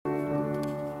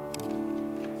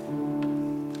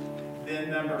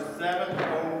number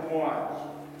 701.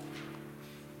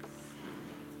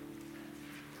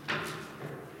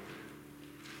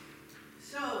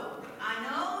 So, I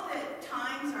know that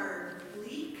times are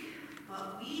bleak,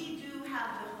 but we do have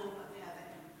the hope of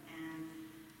heaven. And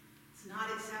it's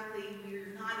not exactly,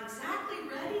 we're not exactly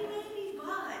ready maybe,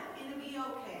 but it'll be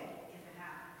okay if it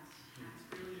happens. That's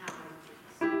really how I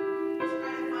feel. Let's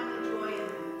try to find the joy in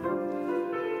that.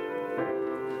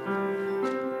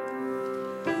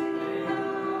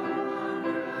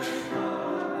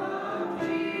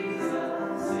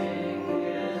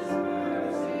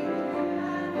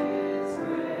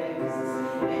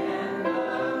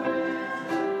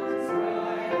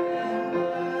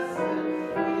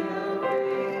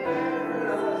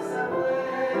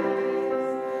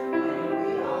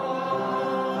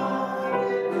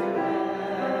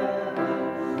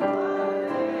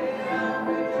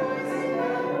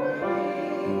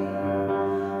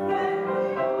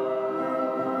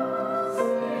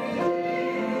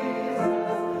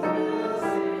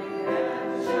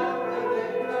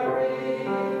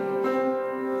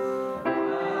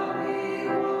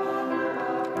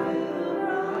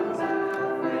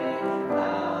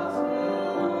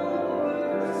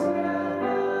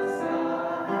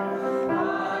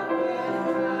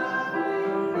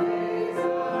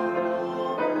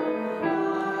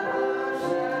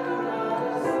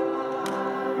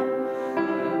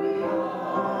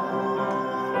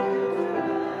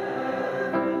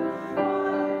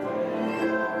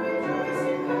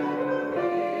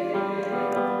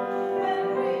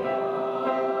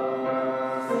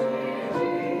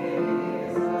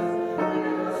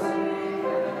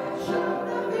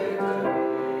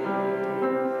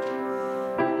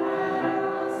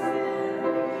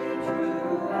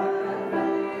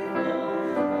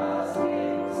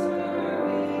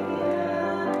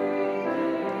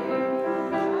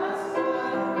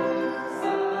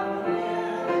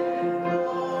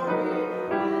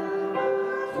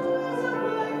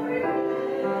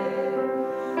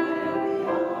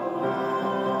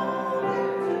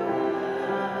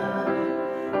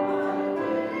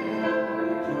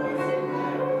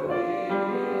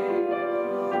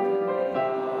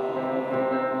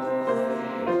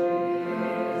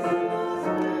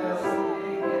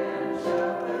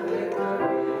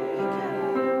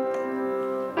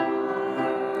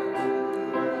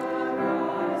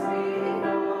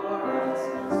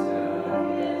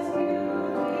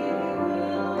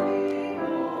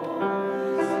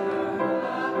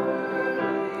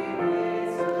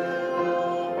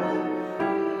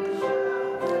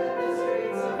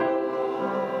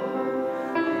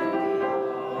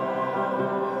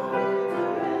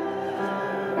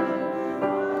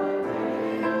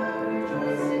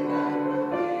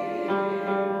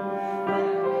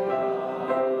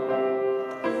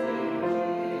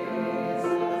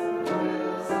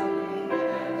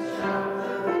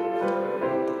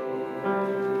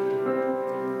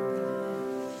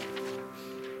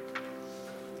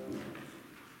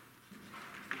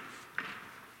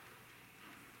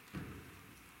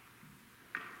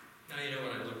 Now you know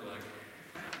what I look like.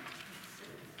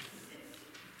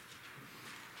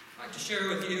 I'd like to share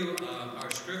with you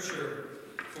our scripture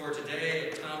for today.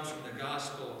 It comes from the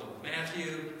Gospel of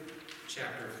Matthew,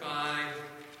 chapter 5,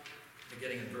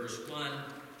 beginning in verse 1.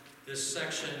 This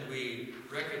section we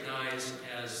recognize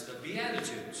as the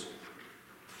Beatitudes.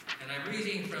 And I'm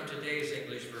reading from today's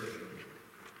English version.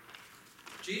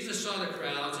 Jesus saw the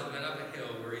crowds and went up a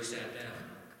hill where he sat down.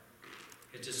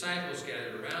 His disciples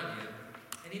gathered around him,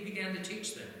 and he began to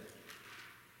teach them.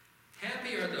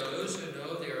 Happy are those who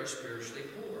know they are spiritually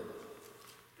poor.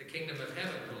 The kingdom of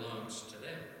heaven belongs to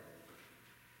them.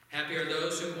 Happy are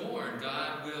those who mourn.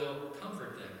 God will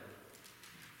comfort them.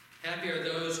 Happy are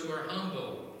those who are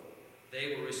humble.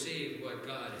 They will receive what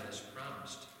God has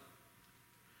promised.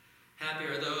 Happy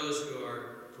are those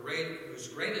whose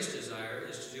greatest desire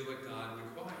is to do what God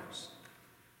requires.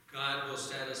 God will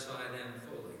satisfy them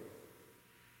fully.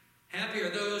 Happy are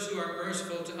those who are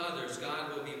merciful to others.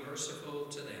 God will be merciful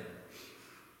to them.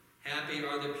 Happy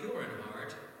are the pure in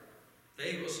heart.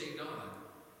 They will see God.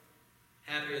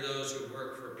 Happy are those who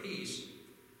work for peace.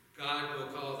 God will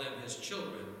call them his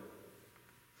children.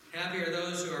 Happy are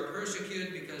those who are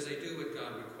persecuted because they do what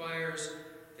God requires.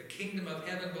 The kingdom of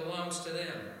heaven belongs to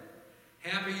them.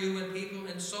 Happy are you when people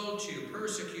insult you,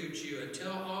 persecute you, and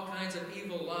tell all kinds of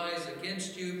evil lies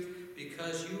against you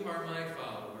because you are my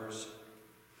followers.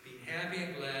 Be happy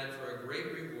and glad, for a great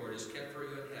reward is kept for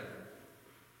you in heaven.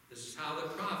 This is how the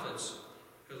prophets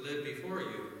who lived before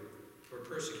you were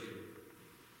persecuted.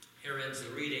 Here ends the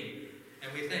reading,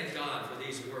 and we thank God for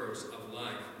these words of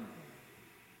life.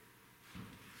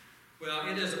 Well,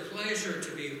 it is a pleasure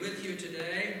to be with you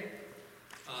today.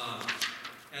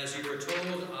 As you were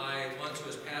told, I once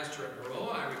was pastor at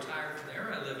Baroa. I retired from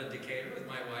there. I live in Decatur with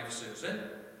my wife, Susan.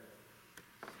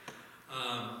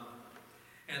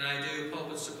 And I do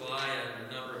pulpit supply at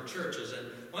a number of churches.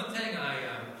 And one thing I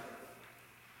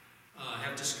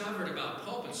have discovered about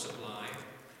pulpit supply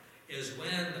is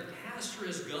when the pastor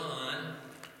is gone,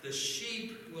 the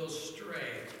sheep will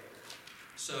stray.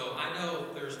 So I know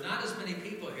there's not as many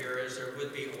people here as there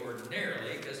would be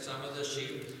ordinarily, because some of the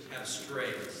sheep have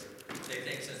strayed. They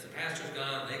think since the pastor's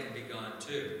gone, they can be gone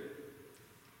too.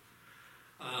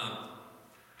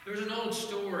 There's an old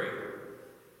story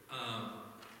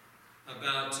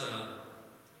about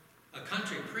a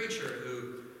country preacher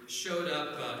who showed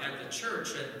up at the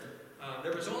church, and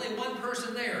there was only one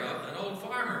person there, an old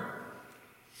farmer.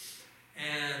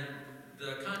 And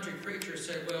the country preacher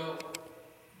said, "Well,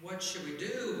 what should we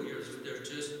do? There's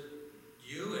just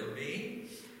you and me."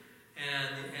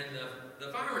 And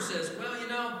the farmer says, "Well, you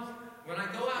know, when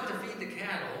I go out to feed the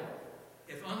cattle,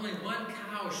 if only one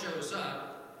cow shows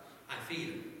up, I feed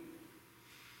him."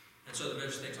 And so the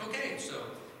minister thinks, okay, so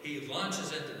he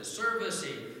launches into the service,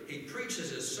 he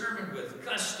preaches his sermon with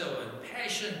gusto and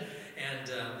passion, and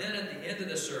then at the end of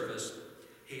the service,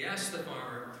 he asks the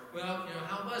farmer, "Well, you know,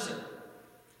 how was it?"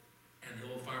 And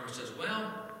the old farmer says,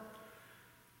 "Well,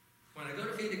 when I go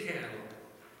to feed the cattle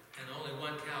and only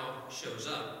one cow shows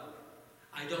up,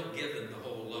 I don't give them the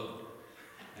whole load."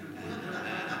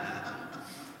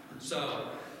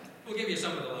 So, we'll give you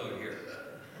some of the load here.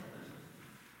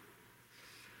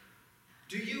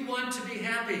 Do you want to be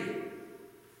happy?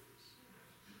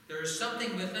 There is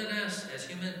something within us as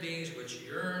human beings which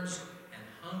yearns and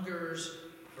hungers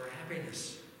for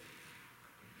happiness.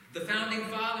 The founding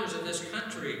fathers of this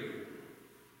country,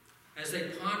 as they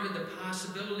pondered the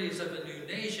possibilities of a new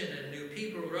nation and new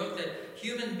people, wrote that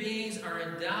human beings are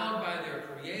endowed by their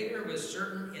Creator with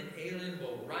certain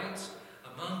inalienable rights.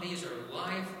 Among these are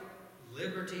life,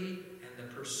 liberty, and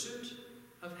the pursuit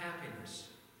of happiness.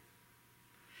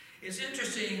 It's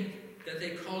interesting that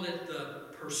they called it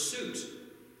the pursuit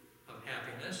of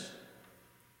happiness.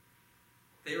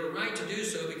 They were right to do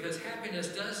so because happiness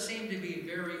does seem to be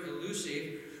very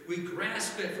elusive. We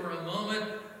grasp it for a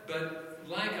moment, but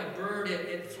like a bird,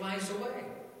 it flies away.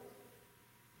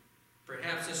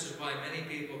 Perhaps this is why many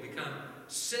people become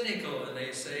cynical and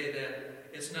they say that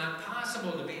it's not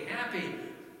possible to be happy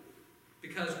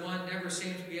because one never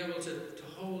seems to be able to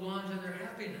hold on to their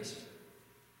happiness.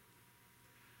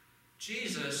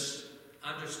 Jesus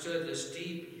understood this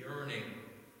deep yearning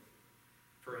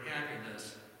for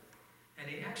happiness, and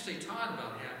he actually taught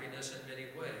about happiness in many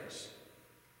ways.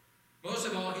 Most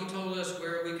of all, he told us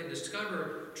where we can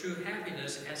discover true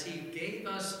happiness as he gave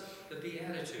us the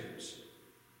Beatitudes.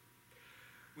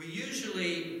 We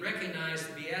usually recognize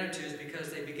the Beatitudes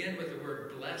because they begin with the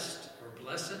word blessed or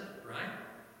blessed, right?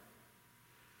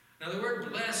 Now, the word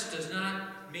blessed does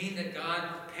not mean that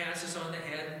God pats us on the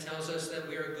head and tells us that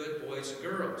we are good boys and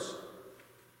girls.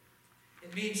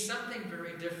 It means something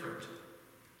very different.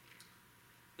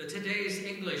 The Today's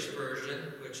English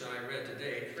version, which I read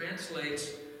today, translates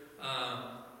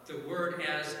the word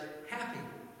as happy.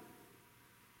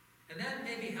 And that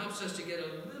maybe helps us to get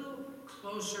a little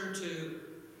closer to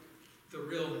the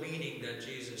real meaning that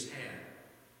Jesus had.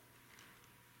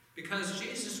 Because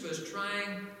Jesus was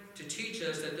trying to teach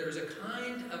us that there is a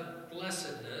kind of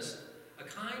blessedness, a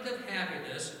kind of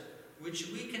happiness, which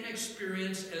we can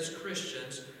experience as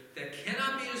Christians that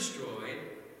cannot be destroyed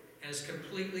and is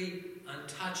completely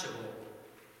untouchable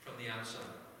from the outside.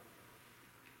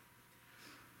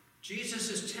 Jesus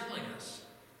is telling us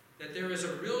that there is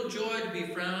a real joy to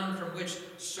be found from which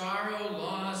sorrow,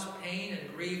 loss, pain,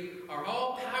 and grief are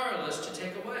all powerless to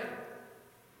take away.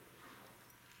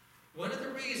 One of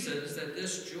the reasons that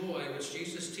this joy, which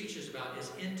Jesus teaches about,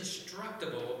 is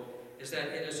indestructible is that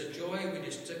it is a joy we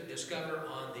discover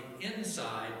on the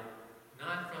inside,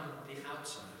 not from the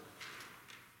outside.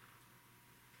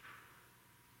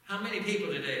 How many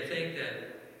people today think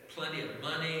that plenty of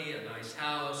money, a nice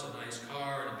house, a nice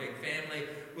car, and a big family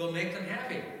will make them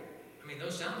happy? I mean,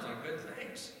 those sound like good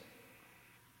things.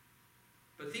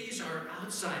 But these are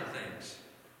outside things.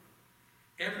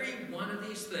 Every one of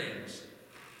these things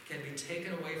can be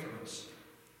taken away from us.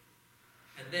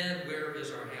 And then where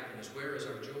is our happiness? Where is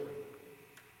our joy?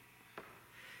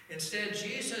 Instead,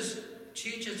 Jesus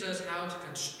teaches us how to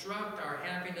construct our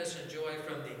happiness and joy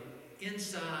from the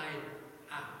inside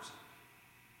out.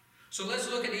 So let's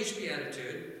look at each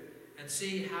beatitude and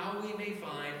see how we may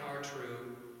find our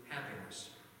true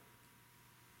happiness.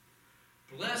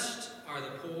 Blessed are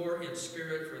the poor in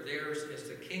spirit, for theirs is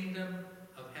the kingdom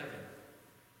of heaven.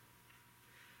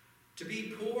 To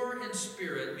be poor in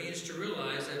spirit means to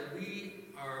realize that we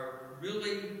are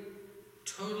really,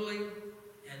 totally,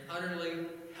 and utterly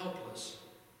helpless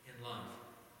in life.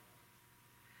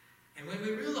 And when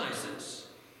we realize this,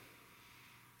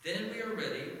 then we are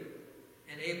ready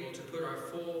and able to put our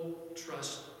full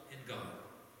trust in God.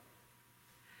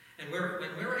 And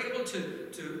when we're able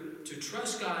to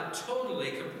trust God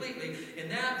totally, completely, in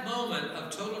that moment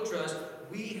of total trust,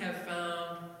 we have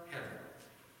found heaven.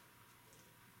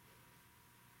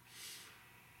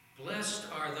 Blessed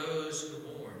are those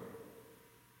who mourn,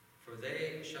 for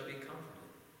they shall be comforted.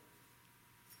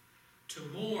 To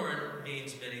mourn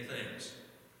means many things.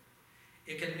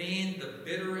 It can mean the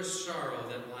bitterest sorrow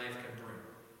that life can bring.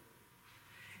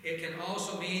 It can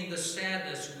also mean the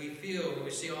sadness we feel when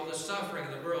we see all the suffering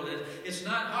in the world. And it's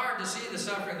not hard to see the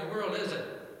suffering in the world, is it?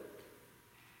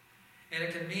 And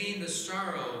it can mean the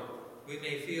sorrow we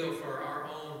may feel for our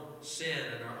own sin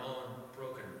and our own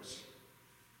brokenness.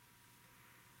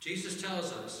 Jesus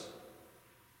tells us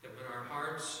that when our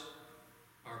hearts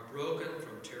are broken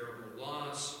from terrible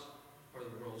loss or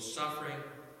the world's suffering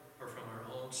or from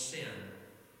our own sin,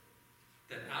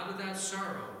 that out of that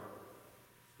sorrow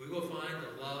we will find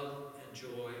the love and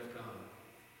joy of God.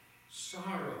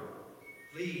 Sorrow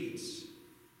leads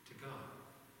to God.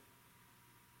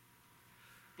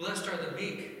 Blessed are the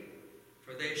meek,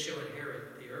 for they shall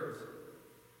inherit the earth.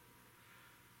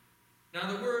 Now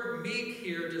the word meek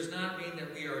here does not mean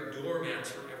that we are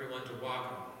doormats for everyone to walk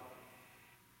on.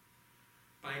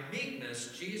 By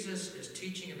meekness, Jesus is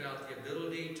teaching about the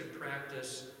ability to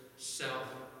practice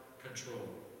self-control.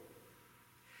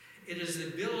 It is the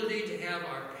ability to have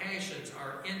our passions,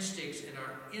 our instincts, and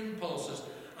our impulses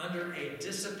under a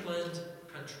disciplined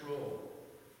control.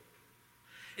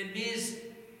 It means,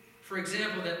 for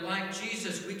example, that like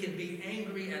Jesus, we can be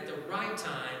angry at the right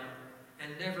time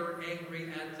and never angry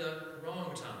at the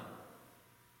wrong time.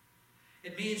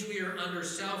 It means we are under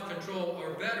self-control,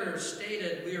 or better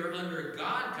stated, we are under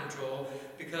God control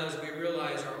because we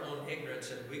realize our own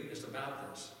ignorance and weakness about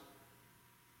this.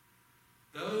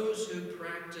 Those who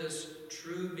practice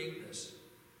true meekness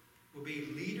will be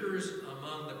leaders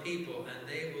among the people, and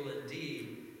they will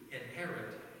indeed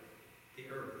inherit the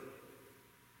earth.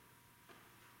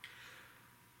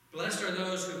 Blessed are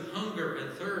those who hunger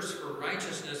and thirst for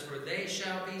righteousness, for they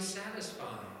shall be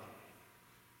satisfied.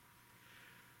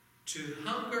 To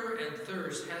hunger and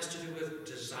thirst has to do with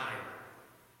desire.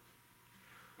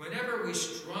 Whenever we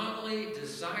strongly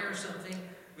desire something,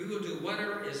 we will do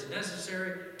whatever is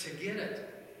necessary to get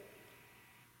it.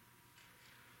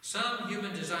 Some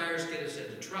human desires get us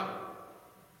into trouble.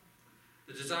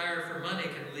 The desire for money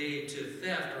can lead to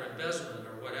theft or embezzlement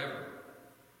or whatever.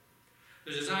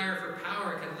 The desire for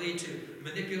power can lead to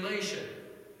manipulation.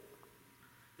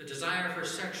 The desire for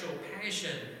sexual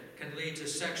passion can lead to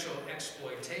sexual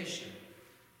exploitation.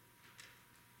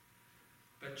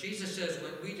 But Jesus says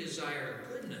when we desire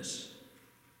goodness,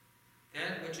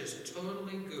 that which is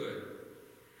totally good,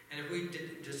 and if we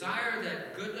desire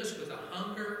that goodness with a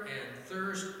hunger and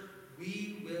thirst,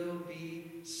 we will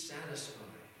be satisfied.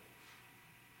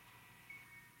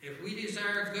 If we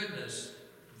desire goodness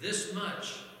this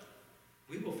much,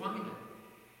 we will find it.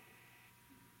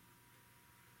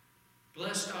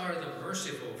 Blessed are the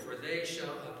merciful, for they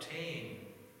shall obtain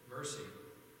mercy.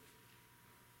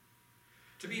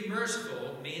 To be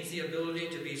merciful means the ability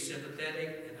to be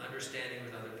sympathetic and understanding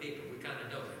with other people. We kind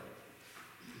of know that.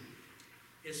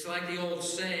 It's like the old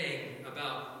saying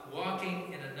about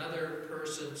walking in another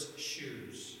person's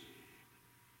shoes.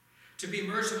 To be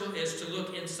merciful is to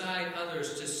look inside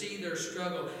others, to see their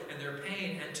struggle and their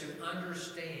pain, and to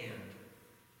understand.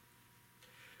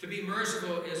 To be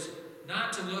merciful is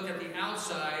not to look at the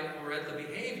outside or at the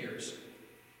behaviors.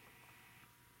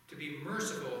 To be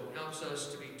merciful helps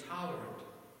us to be tolerant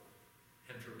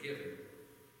and forgiving.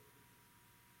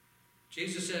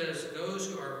 Jesus says those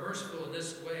who are merciful in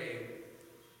this way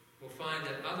will find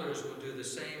that others will do the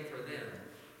same for them.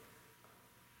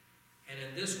 And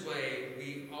in this way,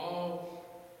 we all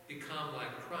become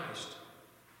like Christ,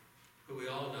 who we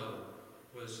all know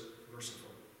was merciful.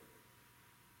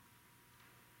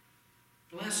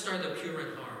 Blessed are the pure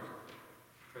in heart,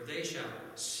 for they shall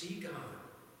see God.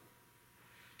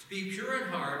 To be pure in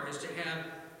heart is to have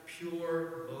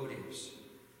pure motives.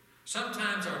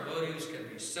 Sometimes our motives can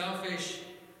be selfish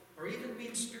or even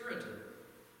mean-spirited.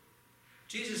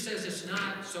 Jesus says it's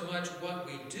not so much what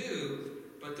we do,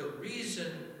 but the reason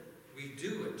we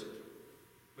do it,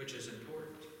 which is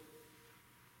important.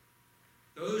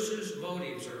 Those whose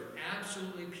motives are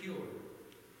absolutely pure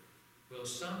will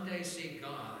someday see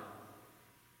God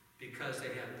because they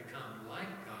have become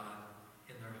like God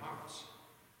in their hearts.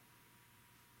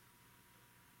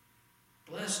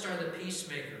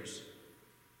 peacemakers,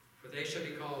 for they shall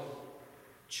be called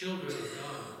children of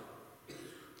God.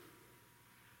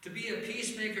 To be a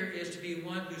peacemaker is to be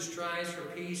one who strives for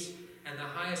peace and the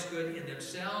highest good in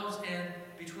themselves and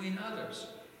between others.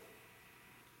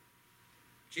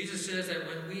 Jesus says that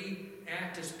when we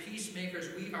act as peacemakers,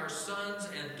 we are sons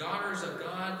and daughters of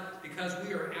God because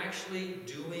we are actually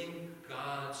doing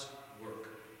God's work.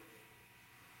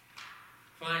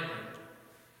 Finally,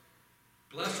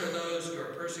 blessed are those who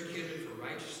are persecuted for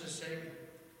righteousness' sake,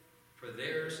 for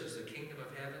theirs is the kingdom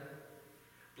of heaven.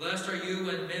 Blessed are you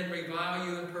when men revile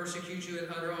you and persecute you and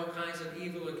utter all kinds of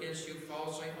evil against you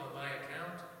falsely on my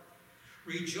account.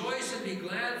 Rejoice and be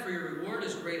glad, for your reward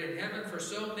is great in heaven, for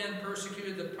so men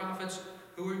persecuted the prophets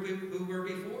who were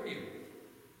before you.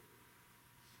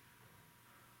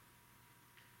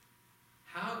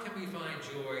 How can we find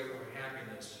joy or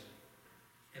happiness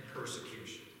in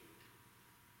persecution?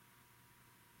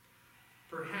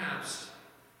 Perhaps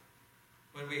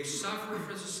when we suffer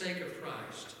for the sake of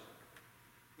Christ,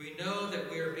 we know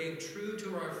that we are being true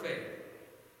to our faith.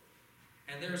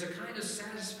 And there is a kind of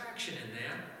satisfaction in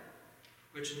that,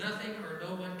 which nothing or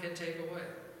no one can take away.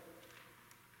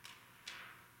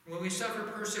 When we suffer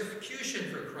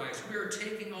persecution for Christ, we are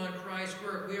taking on Christ's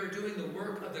work. We are doing the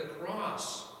work of the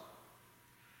cross.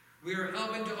 We are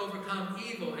helping to overcome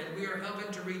evil, and we are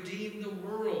helping to redeem the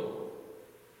world.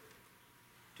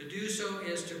 To do so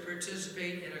is to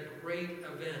participate in a great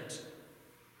event.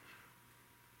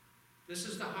 This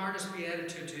is the hardest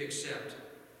beatitude to accept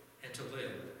and to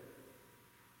live.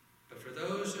 But for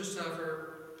those who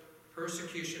suffer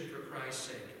persecution for Christ's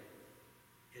sake,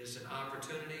 it is an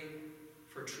opportunity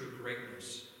for true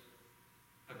greatness,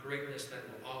 a greatness that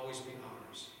will always be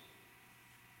ours.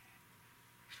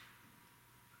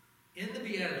 In the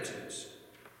Beatitudes,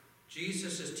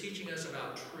 Jesus is teaching us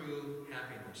about true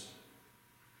happiness.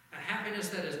 A happiness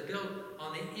that is built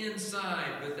on the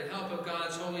inside with the help of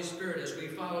God's Holy Spirit as we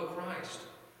follow Christ.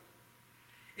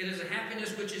 It is a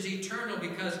happiness which is eternal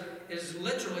because it is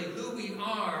literally who we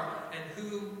are and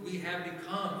who we have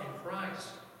become in Christ.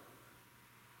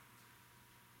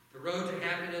 The road to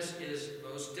happiness is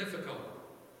most difficult,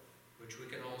 which we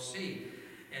can all see,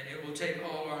 and it will take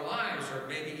all our lives, or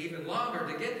maybe even longer,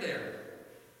 to get there.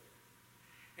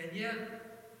 And yet,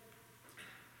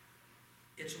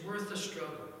 it's worth the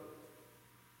struggle.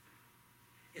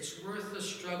 It's worth the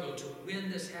struggle to win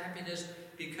this happiness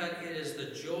because it is the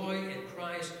joy in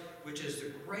Christ which is the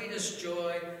greatest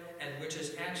joy and which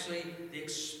is actually the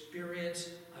experience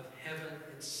of heaven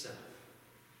itself.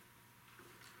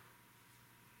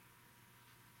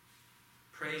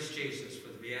 Praise Jesus for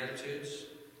the Beatitudes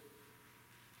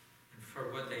and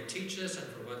for what they teach us and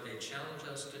for what they challenge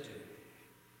us to do.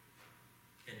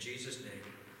 In Jesus' name,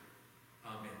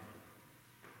 amen.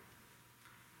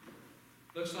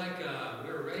 Looks like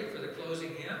we're ready for the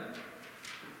closing hymn,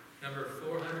 number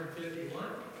 451.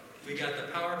 We got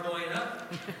the PowerPoint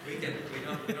up. We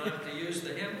don't have to use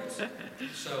the hymnals.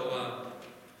 So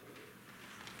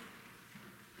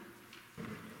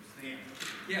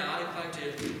yeah, I'd like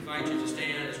to invite you to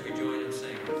stand as we join in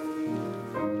singing.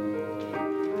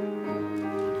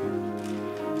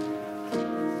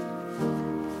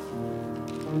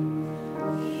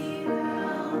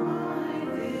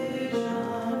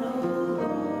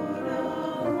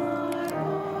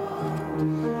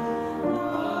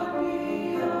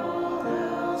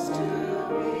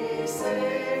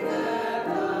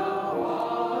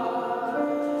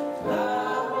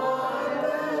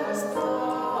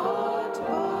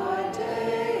 By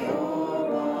day or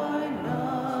by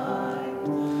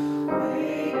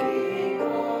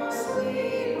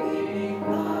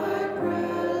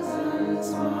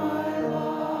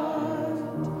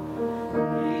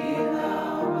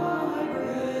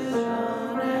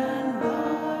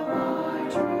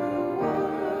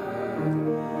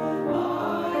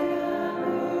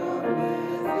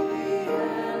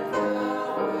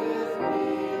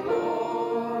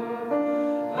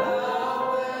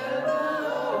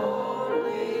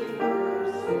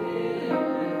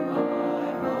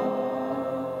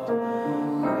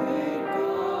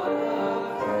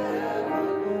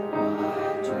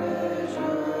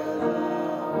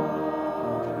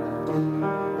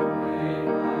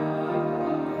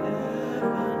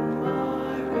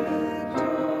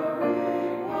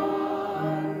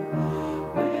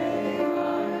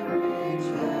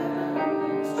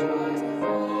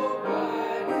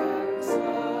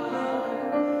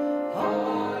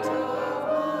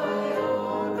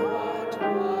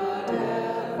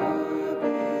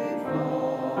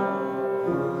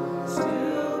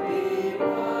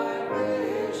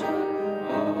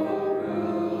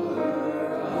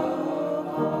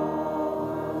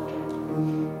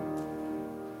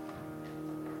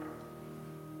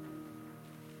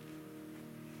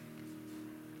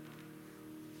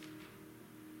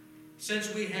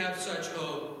since we have such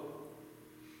hope,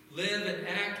 live and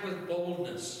act with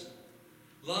boldness,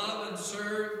 love and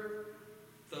serve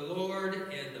the Lord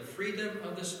in the freedom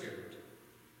of the Spirit.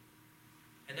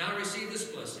 And now receive this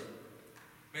blessing.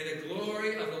 May the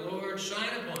glory of the Lord shine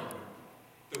upon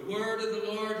you, the word of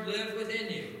the Lord live within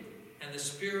you, and the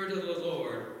Spirit of the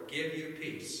Lord give you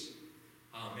peace.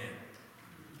 Amen.